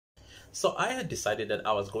So I had decided that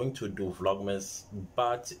I was going to do Vlogmas,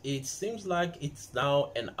 but it seems like it's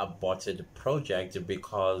now an aborted project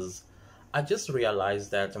because I just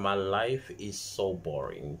realized that my life is so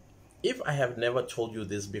boring. If I have never told you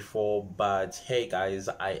this before, but hey guys,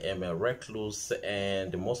 I am a recluse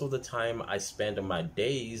and most of the time I spend my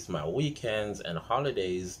days, my weekends and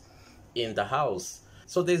holidays in the house.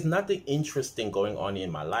 So there's nothing interesting going on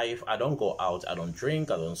in my life. I don't go out, I don't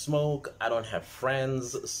drink, I don't smoke, I don't have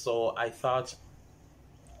friends. So I thought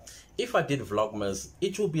if I did Vlogmas,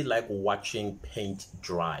 it would be like watching paint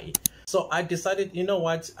dry. So I decided, you know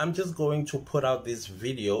what, I'm just going to put out this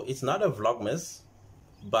video. It's not a Vlogmas,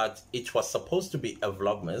 but it was supposed to be a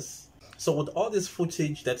Vlogmas. So with all this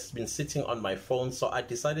footage that's been sitting on my phone, so I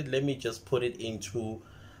decided let me just put it into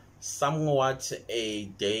somewhat a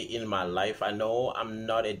day in my life. I know I'm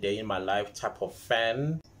not a day in my life type of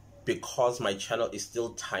fan because my channel is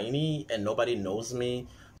still tiny and nobody knows me.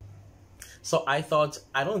 So I thought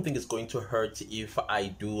I don't think it's going to hurt if I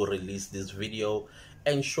do release this video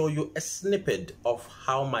and show you a snippet of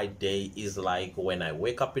how my day is like when I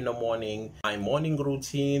wake up in the morning, my morning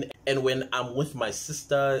routine, and when I'm with my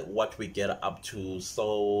sister, what we get up to.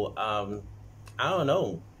 So I don't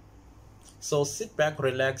know. So sit back,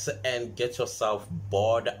 relax, and get yourself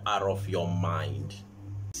bored out of your mind.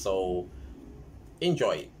 So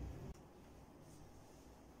enjoy.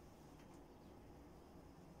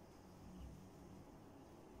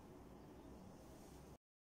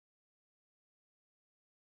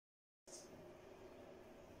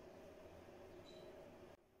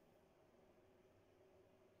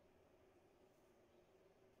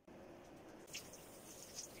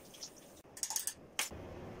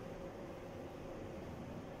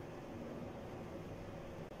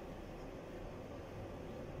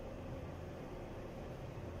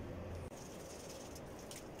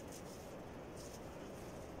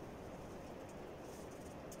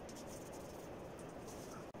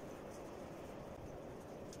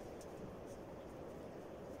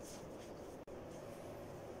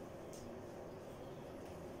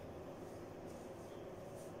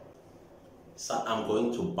 So I'm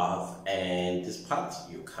going to bath, and this part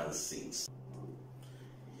you can't see.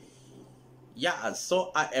 Yeah,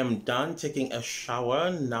 so I am done taking a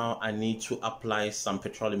shower. Now I need to apply some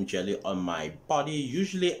petroleum jelly on my body.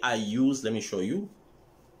 Usually I use, let me show you,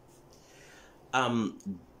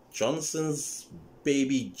 Johnson's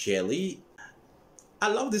baby jelly. I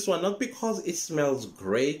love this one not because it smells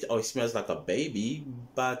great or it smells like a baby,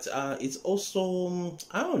 but it's also,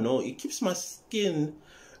 I don't know, it keeps my skin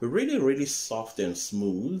really soft and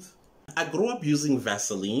smooth. I grew up using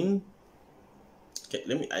Vaseline. Okay,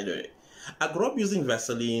 I do it. I grew up using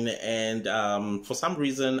Vaseline, and for some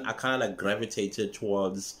reason I kind of like gravitated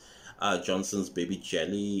towards Johnson's baby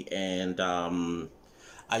jelly, and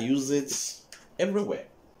I use it everywhere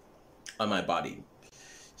on my body.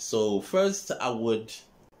 So first I would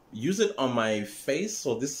use it on my face.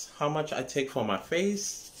 So this is how much I take for my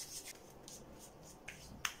face.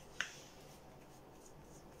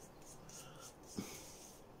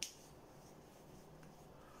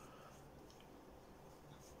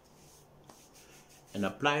 And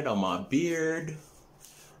apply it on my beard.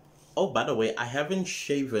 Oh, by the way, I haven't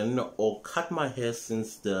shaven or cut my hair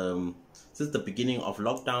since the beginning of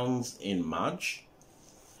lockdowns in March.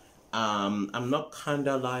 I'm not kind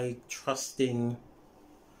of like trusting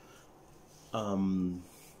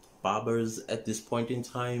barbers at this point in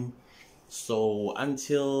time. So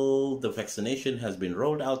until the vaccination has been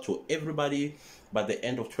rolled out to everybody by the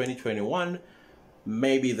end of 2021,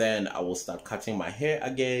 maybe then I will start cutting my hair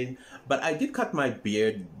again. But I did cut my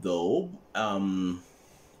beard though.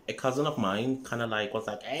 A cousin of mine kind of like was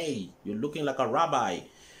like, hey, you're looking like a rabbi.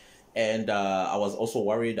 And I was also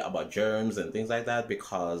worried about germs and things like that,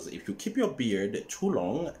 because if you keep your beard too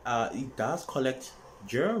long, it does collect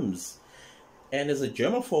germs. And as a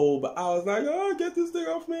germaphobe, I was like, oh, get this thing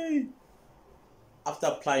off me. After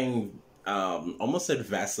applying, almost said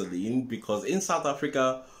Vaseline, because in South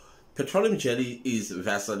Africa, petroleum jelly is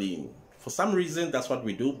Vaseline. For some reason, that's what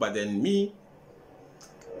we do. But then me,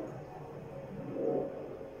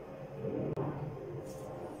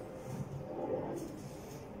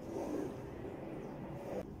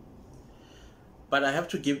 but I have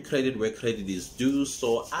to give credit where credit is due.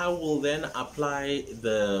 So I will then apply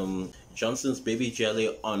the Johnson's baby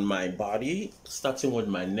jelly on my body, starting with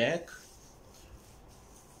my neck.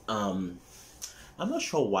 I'm not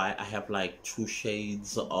sure why I have like two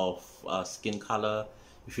shades of skin color.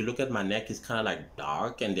 If you look at my neck, it's kind of like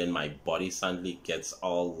dark, and then my body suddenly gets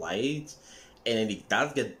all light, and then it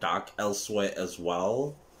does get dark elsewhere as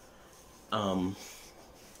well.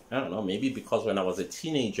 I don't know, maybe because when I was a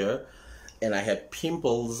teenager and I had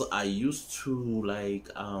pimples, I used to like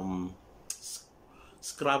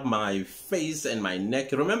scrub my face and my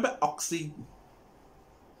neck. Remember Oxy?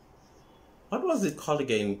 What was it called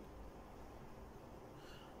again?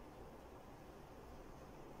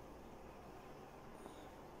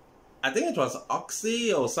 I think it was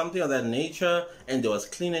Oxy or something of that nature, and there was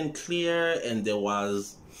Clean and Clear, and there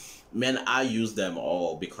was, man, I used them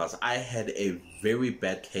all because I had a very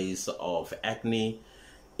bad case of acne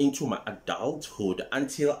into my adulthood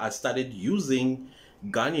until I started using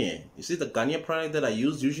Garnier. You see the Garnier product that I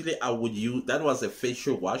use, usually I would use, that was a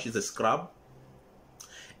facial wash, it's a scrub.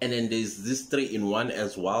 And then there's this 3-in-1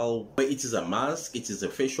 as well, but it is a mask, it is a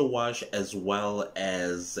facial wash as well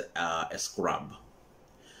as a scrub.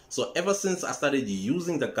 So ever since I started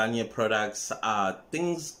using the Garnier products,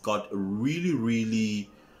 things got really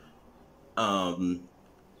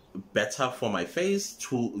better for my face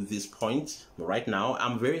to this point. Right now,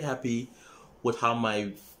 I'm very happy with how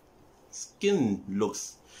my skin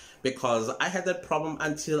looks, because I had that problem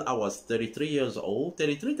until I was 33 years old,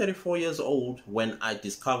 34 years old, when I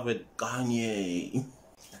discovered Garnier.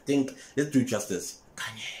 I think, let's do justice,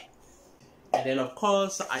 Garnier. And then of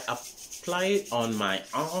course I apply it on my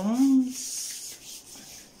arms.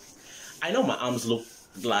 I know my arms look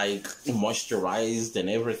like moisturized and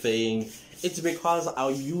everything. It's because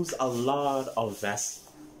I'll use a lot of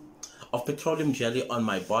petroleum jelly on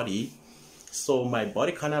my body, so my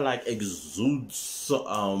body kind of like exudes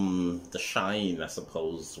the shine, I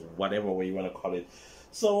suppose, whatever way you want to call it.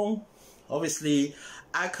 So obviously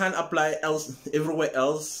I can't apply everywhere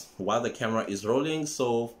else while the camera is rolling,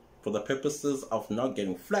 so for the purposes of not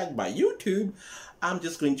getting flagged by YouTube, I'm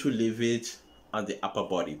just going to leave it on the upper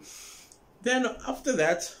body. Then after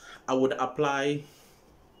that, I would apply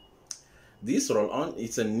this roll-on.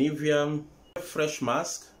 It's a Nivea Fresh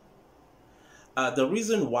Mask. The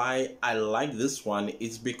reason why I like this one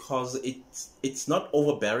is because it's not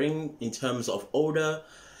overbearing in terms of odor,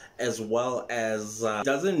 as well as it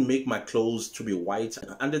doesn't make my clothes to be white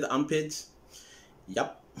under the armpit.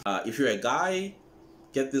 Yep. If you're a guy,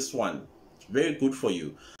 get this one. It's very good for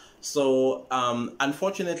you. So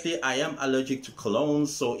unfortunately, I am allergic to cologne,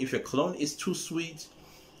 so if your cologne is too sweet,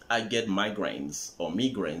 I get migraines or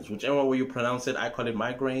migraines, whichever way you pronounce it. I call it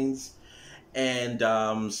migraines. And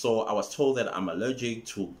so I was told that I'm allergic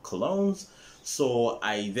to colognes, so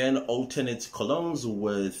I then alternate colognes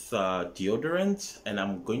with deodorant, and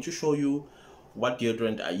I'm going to show you what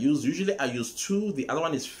deodorant I use. Usually I use 2, the other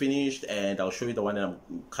one is finished, and I'll show you the one that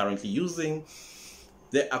I'm currently using.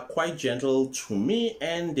 They are quite gentle to me,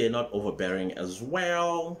 and they're not overbearing as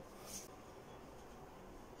well.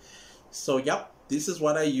 So yep, this is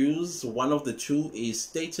what I use. One of the 2 is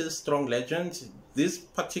Status Strong Legend. This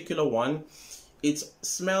particular one, it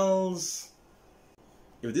smells,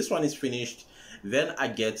 if this one is finished, then I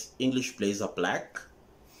get English Blazer Black.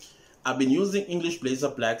 I've been using English Blazer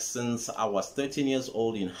Black since I was 13 years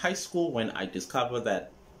old in high school, when I discovered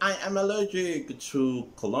that I am allergic to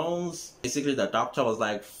colognes. Basically, the doctor was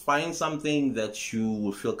like, find something that you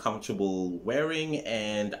will feel comfortable wearing,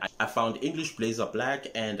 and I found English Blazer Black,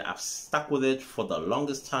 and I've stuck with it for the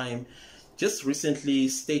longest time. Just recently,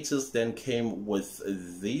 Status then came with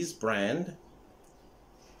this brand,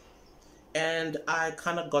 and I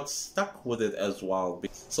kind of got stuck with it as well.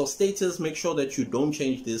 So Status, make sure that you don't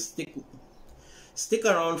change this. Stick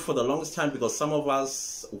around for the longest time, because some of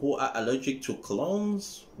us who are allergic to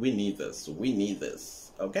colognes, we need this. We need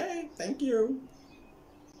this. Okay, thank you.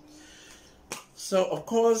 So of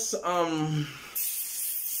course,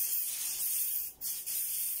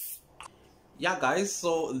 yeah guys,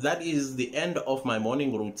 so that is the end of my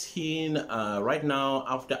morning routine. Right now,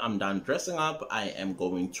 after I'm done dressing up, I am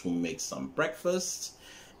going to make some breakfast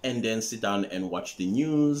and then sit down and watch the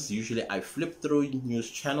news. Usually I flip through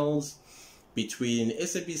news channels between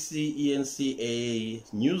SABC,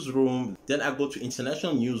 ENCA, Newsroom. Then I go to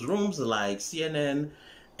international newsrooms like CNN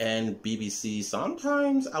and BBC.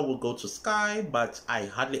 Sometimes I will go to Sky, but I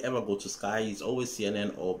hardly ever go to Sky. It's always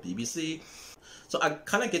CNN or BBC. So I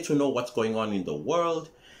kind of get to know what's going on in the world.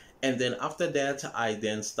 And then after that, I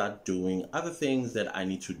then start doing other things that I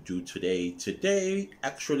need to do today. Today,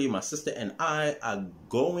 actually, my sister and I are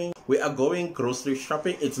going grocery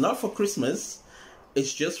shopping. It's not for Christmas.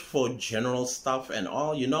 It's just for general stuff and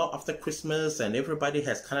all. You know, after Christmas and everybody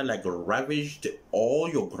has kind of like ravaged all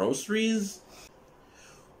your groceries,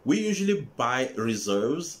 we usually buy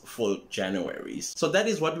reserves for January. So that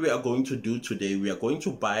is what we are going to do today. We are going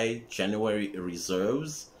to buy January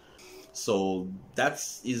reserves. So that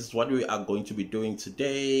is what we are going to be doing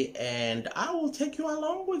today, and I will take you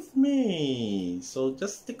along with me. So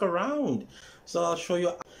just stick around. So I'll show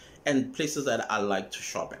you and places that I like to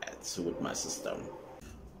shop at with my sister.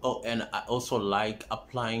 Oh, and I also like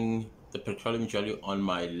applying the petroleum jelly on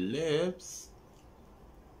my lips.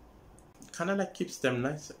 Kind of like keeps them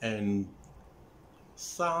nice and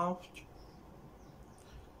soft,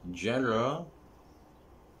 general.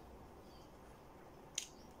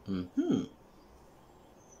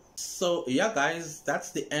 So yeah guys,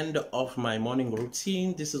 that's the end of my morning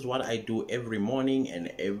routine. This is what I do every morning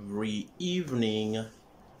and every evening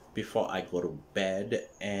before I go to bed.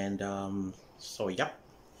 And so yeah,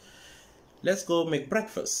 let's go make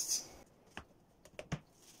breakfast.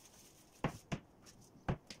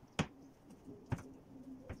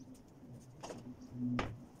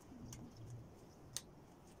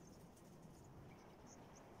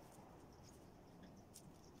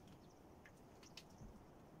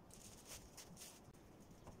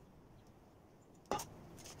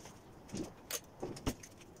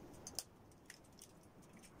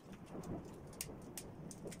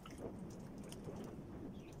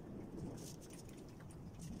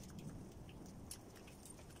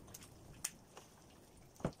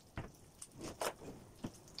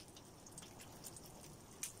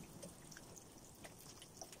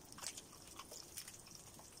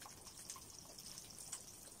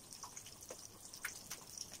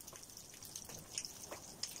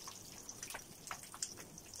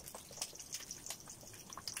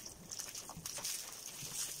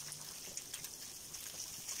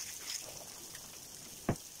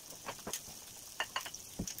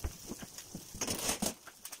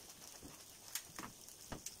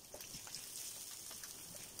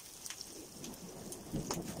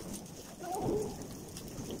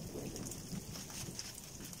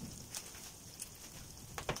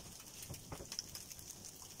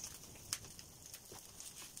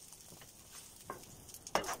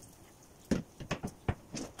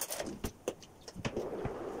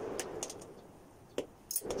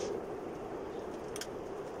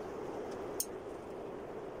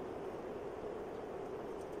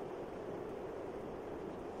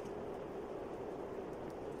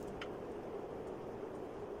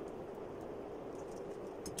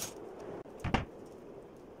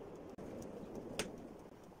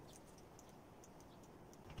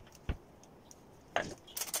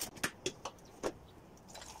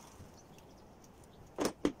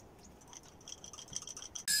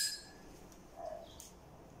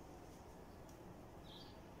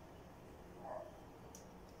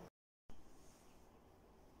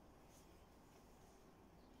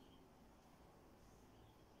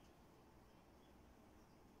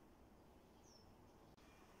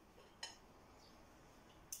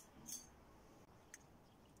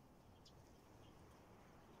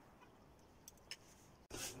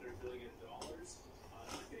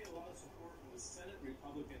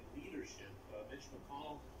 Republican leadership, Mitch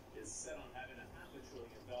McConnell is set on having $500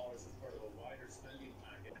 billion as part of a wider spending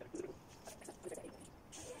package.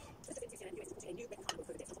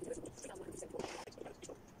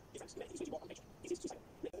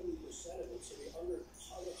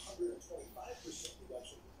 Under 125%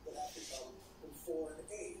 reduction would have to come from foreign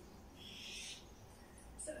aid.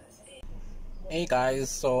 Hey guys,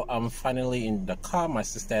 so I'm finally in the car. My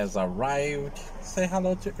sister has arrived. Say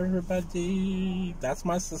hello to everybody. That's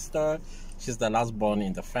my sister. She's the last born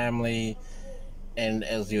in the family, and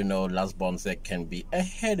as you know, last borns, there can be a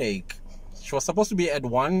headache. She was supposed to be at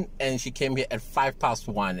 1 and she came here at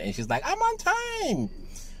 1:05 and she's like, I'm on time.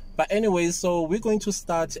 But anyways, so we're going to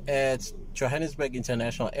start at Johannesburg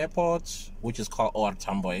International Airport, which is called OR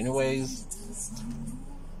Tambo anyways.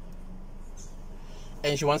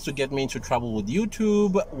 And she wants to get me into trouble with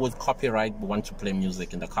YouTube with copyright. We want to play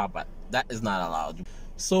music in the car, but that is not allowed.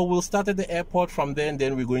 So we'll start at the airport. From there, and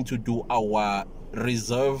then we're going to do our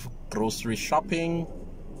reserve grocery shopping.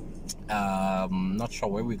 Not sure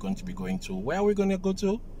where we're going to be going to. Where are we going to go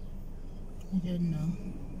to? I don't know.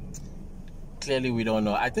 Clearly, we don't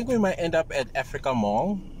know. I think we might end up at Africa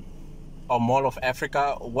Mall or Mall of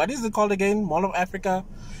Africa. What is it called again? Mall of Africa?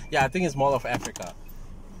 Yeah, I think it's Mall of Africa.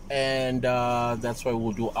 And that's why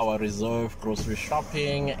we'll do our reserve grocery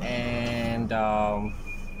shopping, and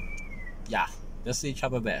yeah, let's see each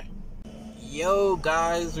other there. Yo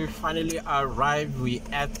guys, we finally arrived. We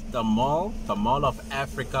at the Mall of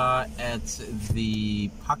Africa, at the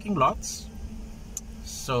parking lot.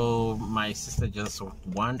 So my sister just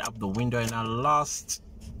wound up the window and I lost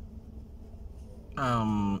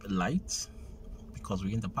light because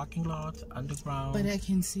we're in the parking lot underground. But I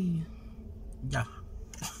can see you. Yeah.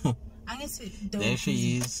 I can see. There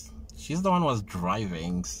she is. she's the one who was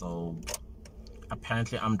driving, so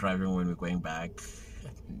apparently I'm driving when we're going back.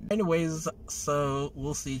 Anyways, so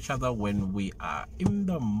we'll see each other when we are in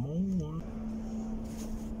the mall.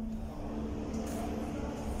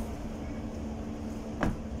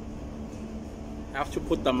 Have to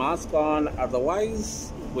put the mask on,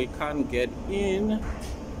 otherwise we can't get in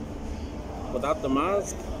without the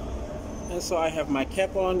mask. And so I have my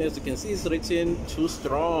cap on. As you can see, it's written "Too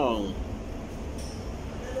Strong."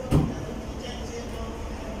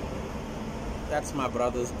 That's my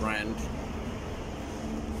brother's brand.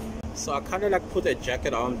 So I kind of like put a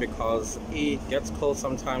jacket on because it gets cold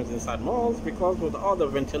sometimes inside malls, because with all the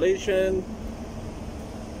ventilation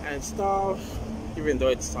and stuff, even though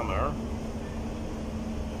it's summer.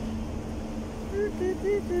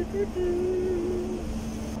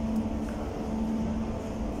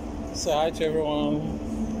 Say hi to everyone.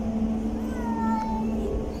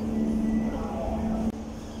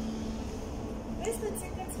 Where's the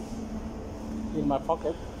ticket? In my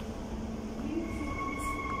pocket.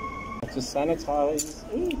 To sanitize.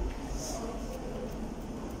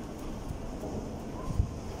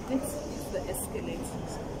 This is the escalator.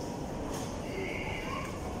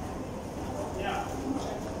 Yeah.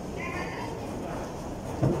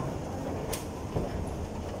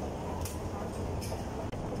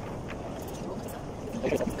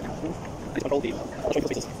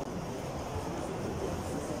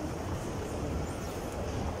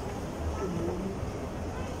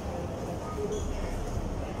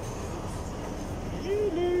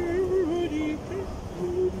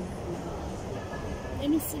 Let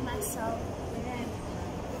me see myself.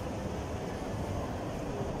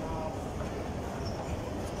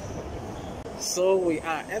 So we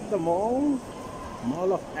are at the Mall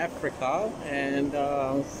of Africa, and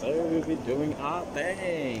so we'll be doing our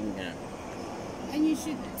thing. And you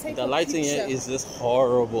should take The a lighting picture. here is just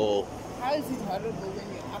horrible. How is it horrible when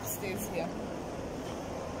you're upstairs here?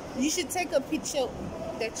 You should take a picture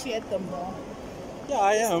that you're at the mall. Yeah,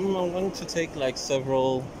 I am. I'm going to take like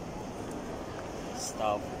several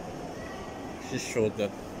stuff. Just showed the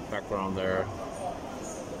background there.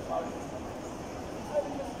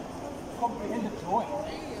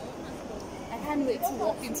 I can't wait to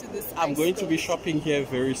walk into this. I'm ice going to store. be shopping here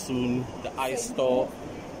very soon. The ice store.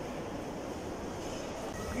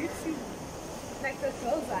 YouTube. Like the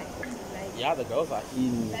girls are in, like, Yeah, the girls are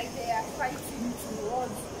in. like they are fighting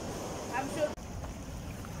towards. I'm sure.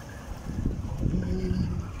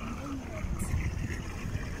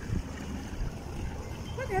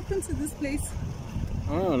 What happened to this place?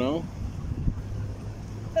 I don't know.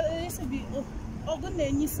 There used to be on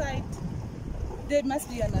any side. There must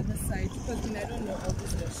be another side because I don't know all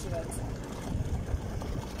these restaurants.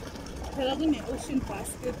 Ocean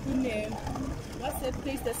Basket, what's that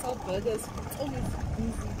place that sells burgers? It's always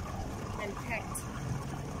busy and packed.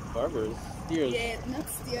 Burgers. Steers. Yeah, not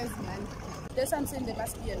stairs, man. That's what I'm saying, there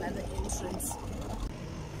must be another entrance.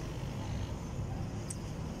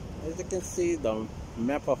 As you can see, the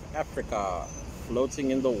map of Africa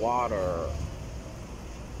floating in the water.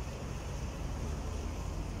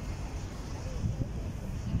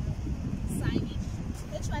 Signage.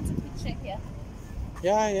 Which one's a picture here?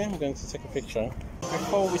 Yeah, I am going to take a picture.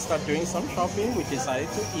 Before we start doing some shopping, we decided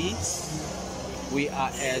to eat. We are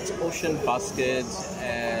at Ocean Basket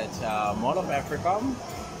at Mall of Africa.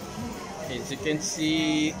 As you can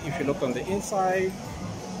see, if you look on the inside,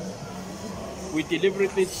 we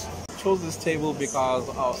deliberately chose this table because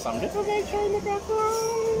of some little nature in the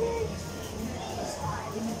background,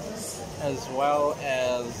 as well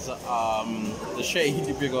as the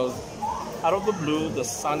shade, because out of the blue the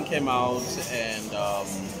sun came out and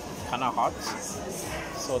kind of hot.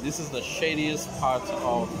 So this is the shadiest part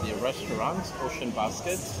of the restaurant, Ocean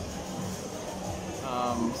Basket.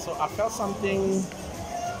 So I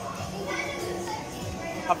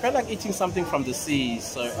felt like eating something from the sea.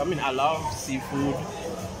 So I mean, I love seafood,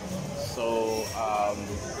 so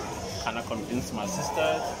kind of convinced my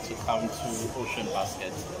sister to come to Ocean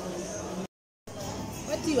Basket.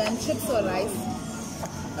 What do you want, chips or rice?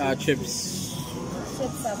 Chips.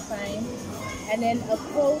 Chips are fine. And then a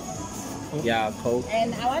Coke. Yeah, Coke.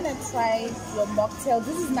 And I want to try your mocktail.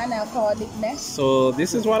 This is non-alcoholic, ne? So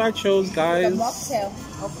this is what I chose, guys. The mocktail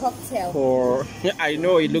or cocktail. For I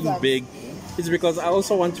know it looks big. It's because I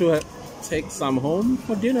also want to take some home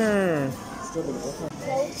for dinner.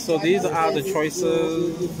 So these are the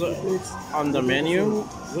choices on the menu.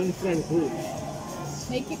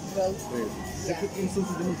 Make it grilled. Yeah.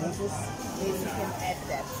 Yes, you can add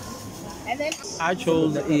that. And then I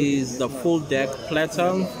chose is the full deck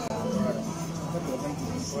platter.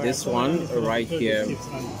 This one right here.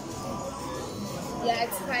 Yeah,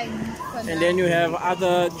 it's fine. And then you have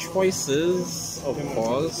other choices, of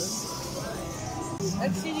course.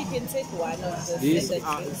 Actually, you can take one of the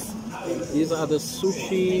These are the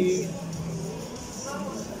sushi.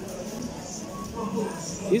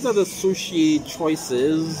 These are the sushi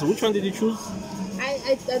choices. Which one did you choose?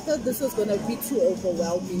 I thought this was gonna be too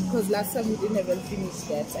overwhelming because last time we didn't even finish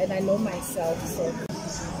that, and I know myself, so.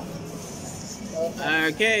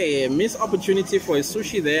 Okay, missed opportunity for a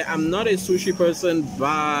sushi there. I'm not a sushi person,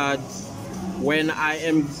 but when I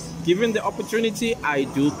am given the opportunity, I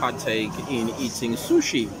do partake in eating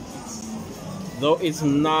sushi. Though it's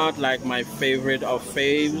not like my favorite of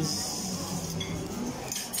faves.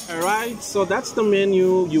 Alright, so that's the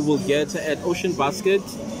menu you will get at Ocean Basket,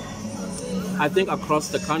 I think across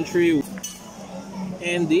the country.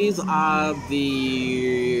 And these are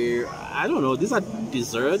the, I don't know, these are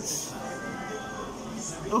desserts.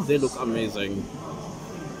 Oh, they look amazing.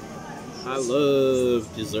 I love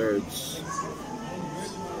desserts.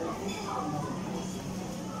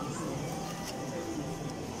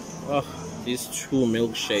 Oh, these two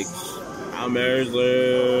milkshakes.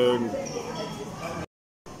 Amazing.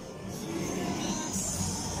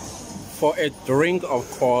 For a drink, of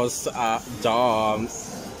course, Dom.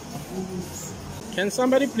 Can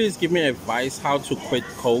somebody please give me advice how to quit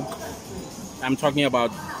Coke? I'm talking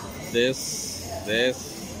about this.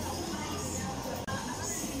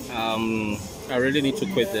 I really need to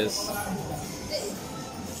quit this.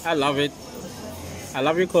 I love it. I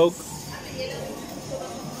love your Coke.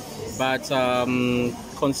 But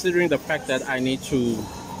considering the fact that I need to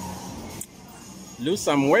lose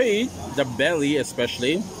some weight, the belly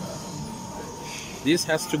especially, this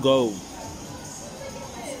has to go.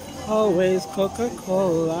 Always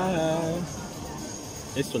Coca-Cola.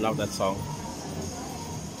 I used to love that song.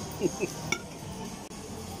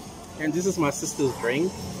 And this is my sister's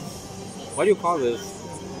drink. What do you call this?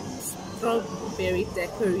 Strawberry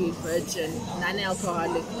daiquiri virgin,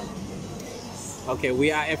 non-alcoholic. Okay,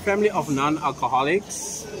 we are a family of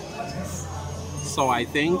non-alcoholics. So I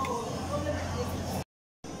think.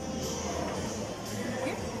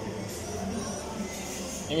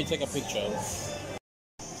 Let me take a picture.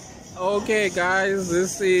 Okay guys,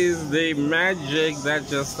 this is the magic that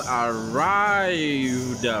just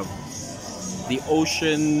arrived. The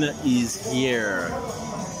ocean is here.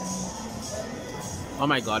 Oh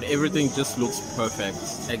my god, everything just looks perfect.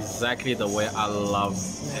 Exactly the way I love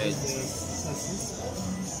it.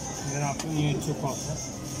 Then I'll put you in 2 cups.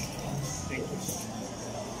 Thank you.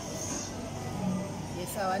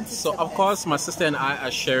 Yes, I want to. So of course my sister and I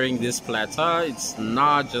are sharing this platter. It's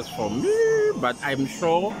not just for me, but I'm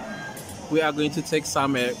sure we are going to take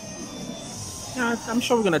some yeah, I'm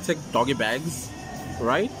sure we're gonna take doggy bags,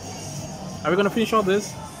 right? Are we gonna finish all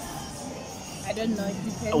this? I don't know, it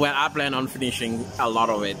depends. Well, I plan on finishing a lot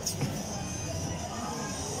of it.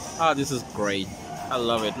 Ah, this is great. I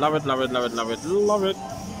love it. Love it, love it, love it, love it, love it.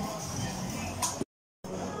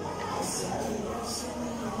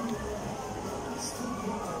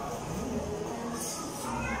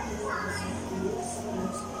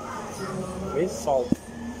 Where's salt?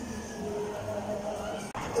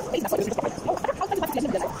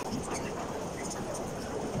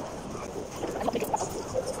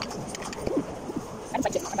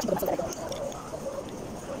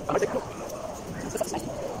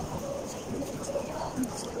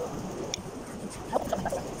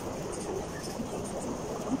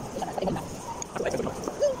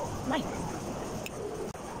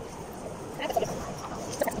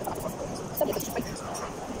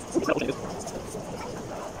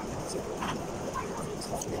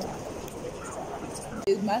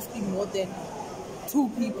 It must be more than 2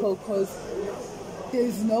 people because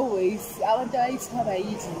there's no way. I wonder if I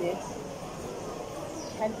eat it.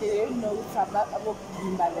 And they don't know if I'm not about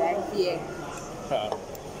to be here.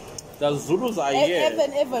 The Zulus are here.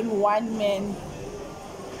 Even one man.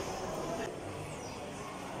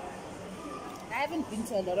 I haven't been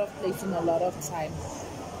to a lot of places in a lot of time.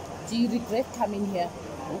 Do you regret coming here?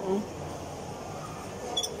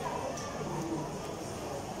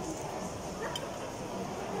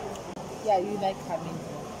 Yeah, you like coming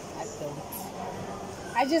here. I don't.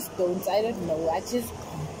 I just don't. I don't know.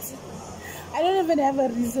 I don't even have a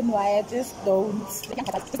reason why. I just don't.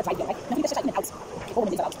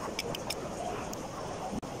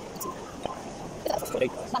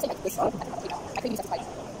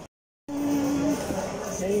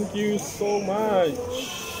 Thank you so much.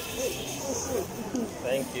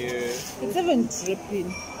 Thank you. It's even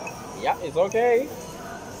dripping. Yeah, it's okay.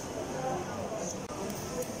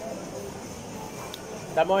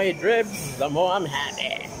 The more it drips, the more I'm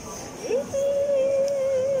happy.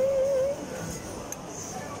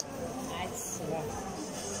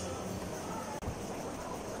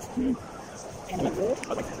 Okay,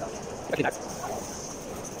 that's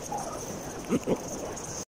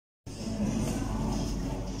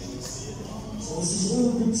So this is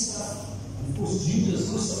all good stuff. Of course, Judas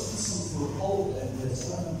also listened for a cold and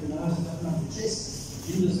starting to know the chest.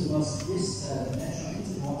 Judas was this natural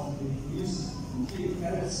antibiotic we use in clear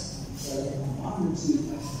carrots. So they combined the two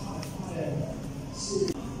as quite a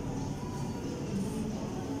serious.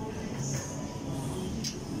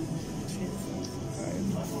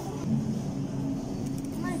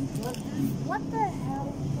 What the hell?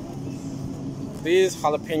 these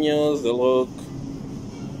jalapenos, they look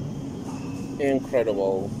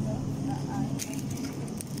incredible.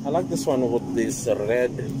 I like this one with this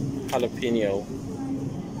red jalapeno.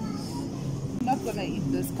 I'm not gonna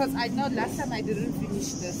eat this because I know last time I didn't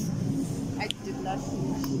finish this. I did not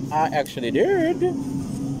finish it. I actually did.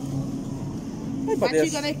 But you're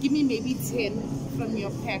gonna give me maybe 10 from your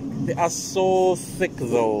pack. They are so thick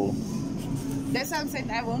though. That's why I'm saying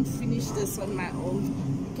I won't finish this on my own.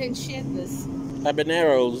 You can share this.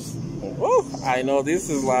 Habaneros. Oh, I know this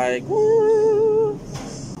is like, woo.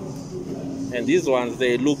 And these ones,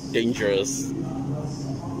 they look dangerous.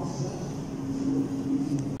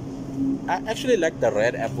 I actually like the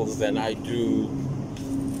red apples than I do.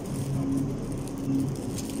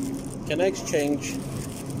 Can I exchange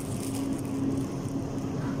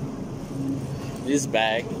this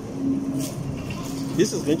bag?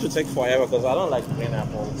 This is going to take forever because I don't like green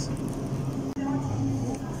apples.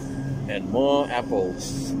 And more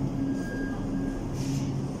apples.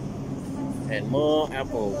 And more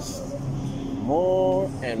apples. More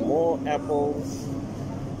and more apples.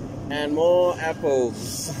 And more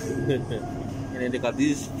apples. And then they got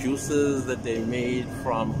these juices that they made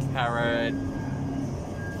from carrot.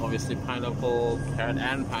 Obviously pineapple, carrot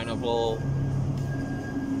and pineapple.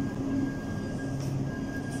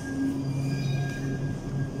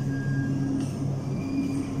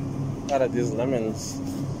 What are these lemons?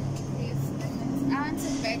 Yes, lemons. And a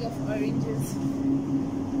bag of oranges.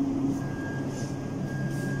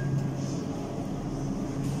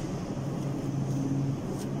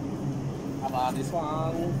 How about this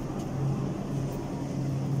one?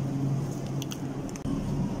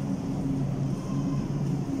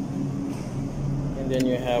 And then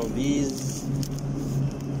you have these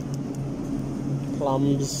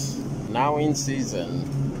plums, now in season.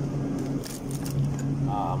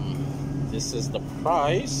 This is the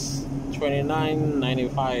price,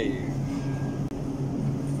 $29.95.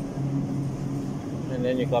 And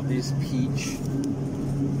then you got these peach.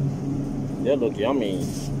 They look yummy.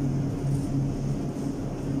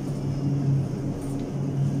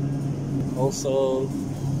 Also,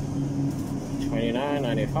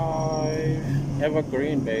 $29.95.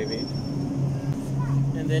 Evergreen, baby.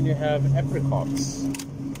 And then you have apricots.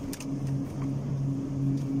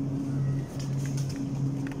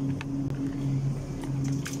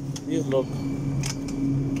 These look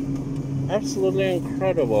absolutely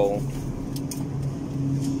incredible.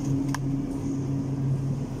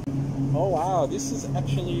 Oh wow, this is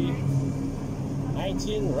actually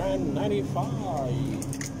 19 Rand 95.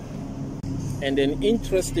 And then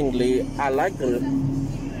interestingly, I like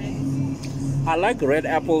red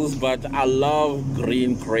apples, but I love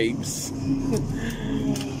green grapes.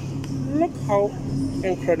 Look how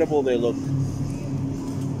incredible they look.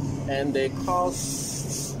 And they cost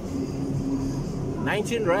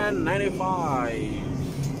 19 Rand 95.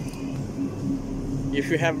 If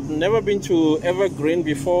you have never been to Evergreen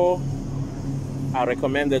before, I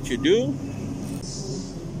recommend that you do.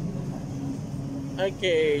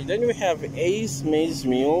 Okay, then we have Ace Maize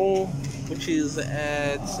Meal, which is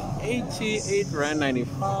at 88 Rand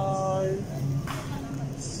 95.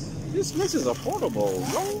 This mess is affordable,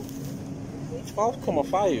 no?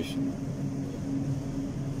 12.5.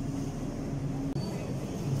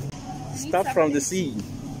 Start from the sea.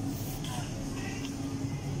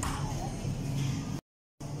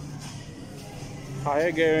 Hi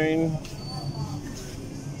again.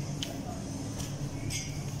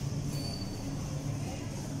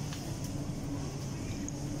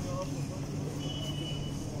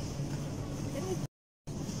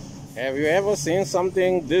 Have you ever seen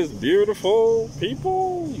something this beautiful,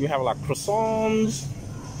 people? You have like croissants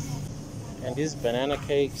and these banana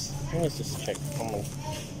cakes. Let me just check. Come on.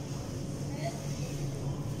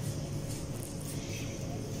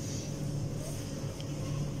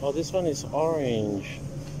 Oh, this one is orange.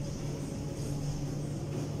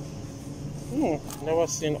 Never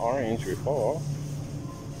seen orange before.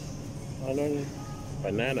 I don't.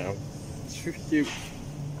 Banana. 50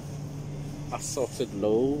 assorted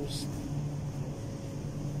loaves.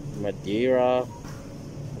 Madeira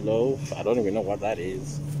loaf. I don't even know what that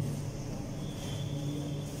is.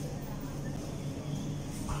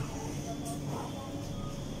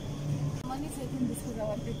 only taking this because I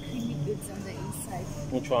want the creamy bits on the inside.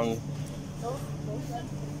 Which one? Those ones.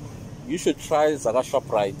 You should try Zaga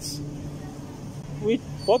ShopRite. We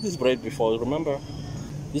bought this bread before, remember?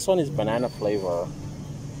 This one is banana flavor.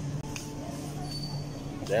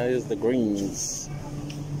 There is the greens.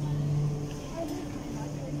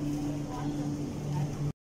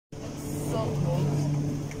 So good.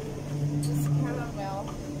 It's caramel.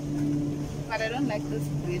 But I don't like this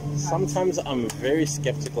bread. Sometimes I'm very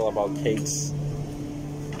skeptical about cakes.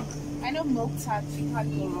 I know milk tart. You can't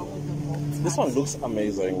go wrong with the milk tart. This one looks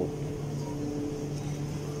amazing.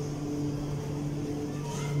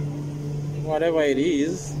 Whatever it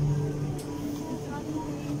is,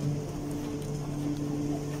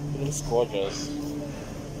 it looks gorgeous.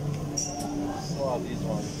 So are these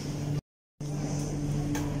ones.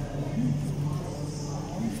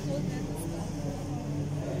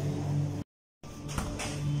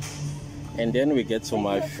 And then we get to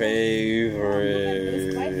my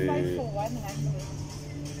favorite. Buy 5 for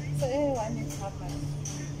 100. So everyone is happy.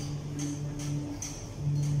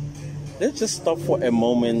 Let's just stop for a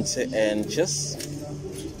moment and just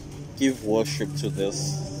give worship to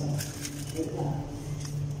this.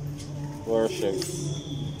 Worship.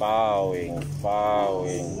 Bowing,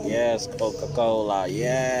 bowing. Yes, Coca-Cola,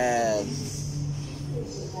 yes.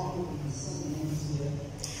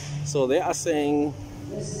 So they are saying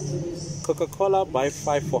Coca-Cola buy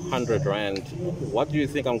 5 for 100 rand. What do you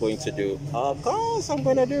think I'm going to do? Of course I'm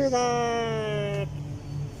going to do that.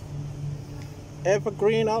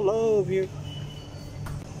 Evergreen, I love you.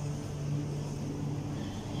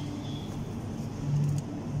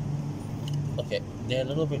 Okay, they're a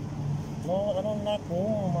little bit. No, I don't like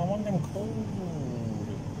warm. I want them cold.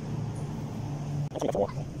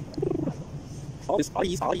 All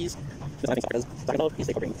these.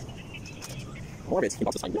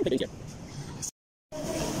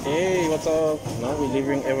 Hey, what's up? Now we're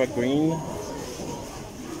leaving Evergreen.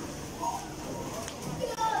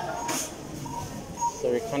 So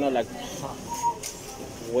we kind of like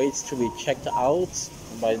wait to be checked out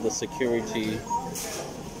by the security.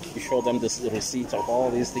 You show them the receipt of all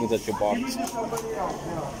these things that you bought.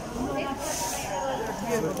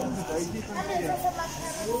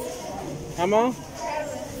 Emma?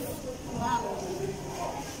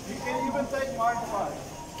 You can even take March 5.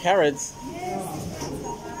 Carrots?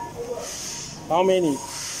 How many?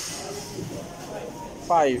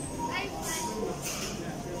 5.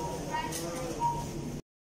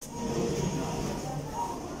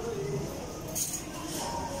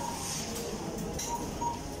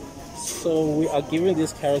 So we are giving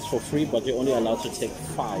these carrots for free, but you're only allowed to take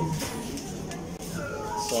 5.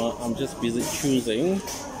 So I'm just busy choosing.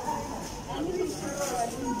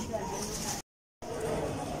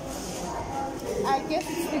 I guess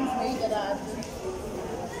it's things made that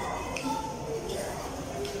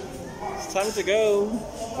It's time to go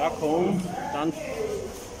back home. Done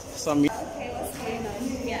some. okay, what's going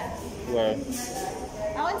on? Yeah. Where?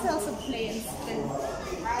 I want to also play and spin.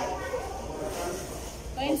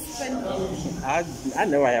 Go and spin. I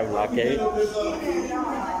know I have luck, eh?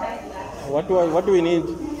 What do we need?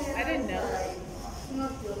 I don't know.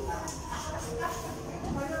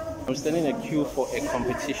 I'm standing in a queue for a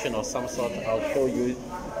competition of some sort. I'll show you.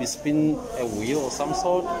 We spin a wheel of some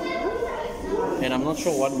sort, and I'm not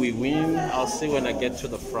sure what we win. I'll see when I get to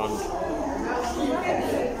the front.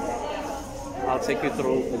 I'll take you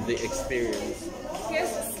through the experience.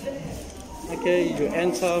 Here's the slip. Okay, you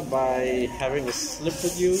enter by having a slip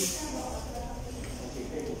with you.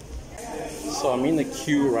 So I'm in the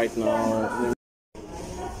queue right now.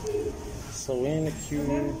 So we're in the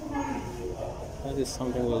queue. That is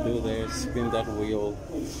something we'll do there. Spin that wheel.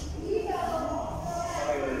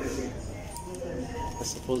 I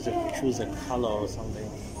suppose you choose a color or something.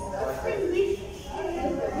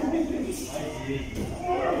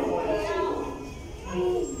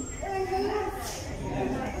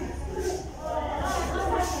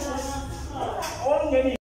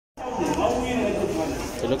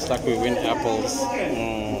 It looks like we win apples.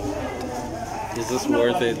 Is this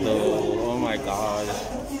worth it though? Oh my god.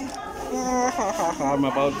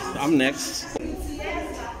 I'm next.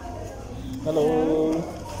 Hello.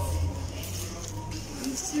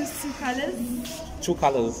 It's just 2 colors. 2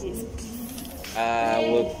 colors. With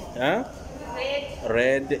Red.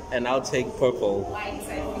 red, and I'll take purple. White,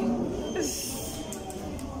 I think.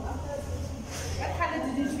 What color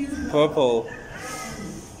did you choose? Purple.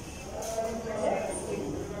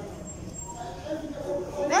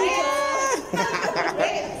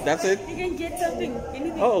 That's it? You can get something.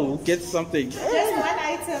 Anything. Oh, get something. Just one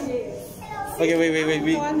item. Okay,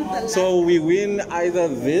 wait. So we win either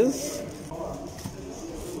this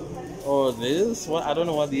Oh, this? What? I don't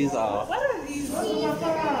know what these are. What are these?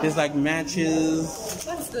 It's like matches.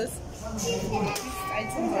 What's this?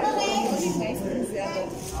 Items are really nice things, yeah,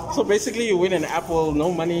 but So basically, you win an apple,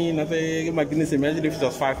 no money, nothing. My goodness, imagine if it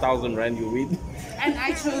was 5,000 rand you win. and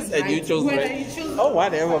I chose And you red. chose Whether red. you chose Oh,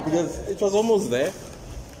 whatever, because it was almost there.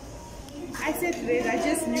 I said red. I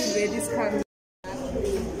just knew red is coming.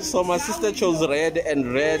 So my sister chose red,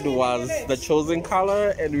 and red was the chosen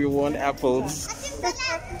color, and we won apples.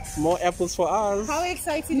 More apples for us. How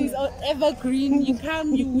exciting is evergreen? You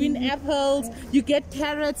come, you win apples, you get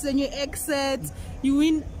carrots and you exit, you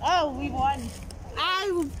win. Oh, we won.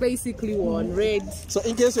 I basically won red. So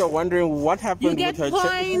in case you're wondering what You happened get with her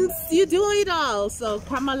points, you do it all, so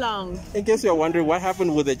come along. in case you're wondering what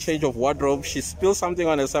happened with the change of wardrobe, she spilled something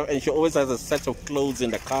on herself, and she always has a set of clothes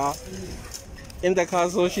in the car.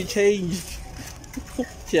 So she changed.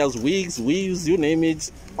 She has wigs, weaves, you name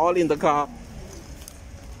it, all in the car.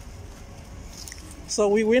 So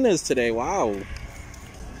we winners today. Wow.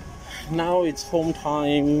 Now it's home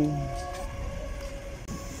time.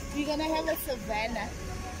 We're gonna have a Savannah,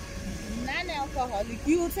 non-alcoholic.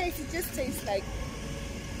 You will taste it, just tastes like,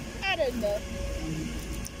 I don't know.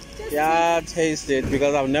 Just Yeah, taste it,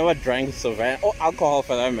 because I've never drank Savannah or alcohol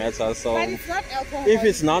for that matter. So but it's not alcoholic. if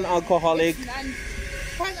it's non-alcoholic, It's none.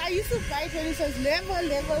 Because I used to buy it when it was level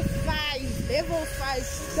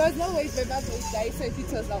 5. There's no way Beba was guys said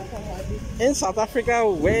it was alcoholic. in South Africa,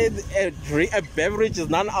 where a beverage is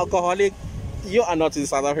non-alcoholic, you are not in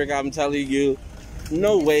South Africa, I'm telling you.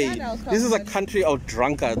 No way. This is a country of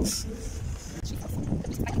drunkards.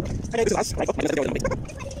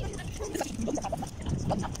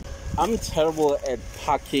 I'm terrible at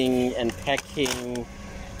packing and packing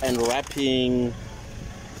and wrapping.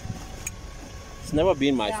 It's never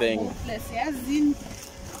been my thing.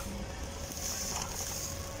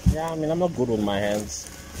 Yeah, I mean, I'm not good with my hands.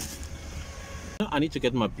 I need to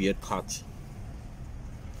get my beard cut.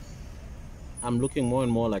 I'm looking more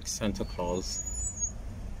and more like Santa Claus.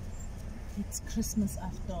 It's Christmas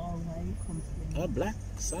after all, why are you complaining? A black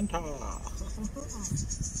Santa.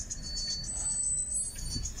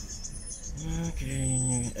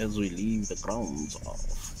 Okay, as we leave the grounds off.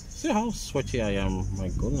 See how sweaty I am, my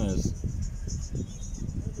goodness.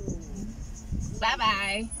 Bye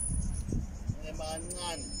bye.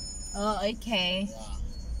 Oh, okay.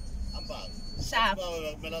 Sharp.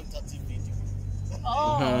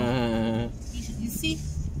 Oh, you see,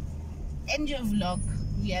 end your vlog.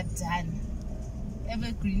 We are done.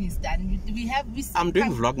 Evergreen is done. I'm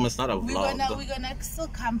doing vlogmas, not a vlog. We're gonna still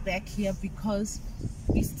come back here because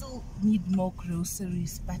we still need more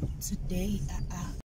groceries. But today,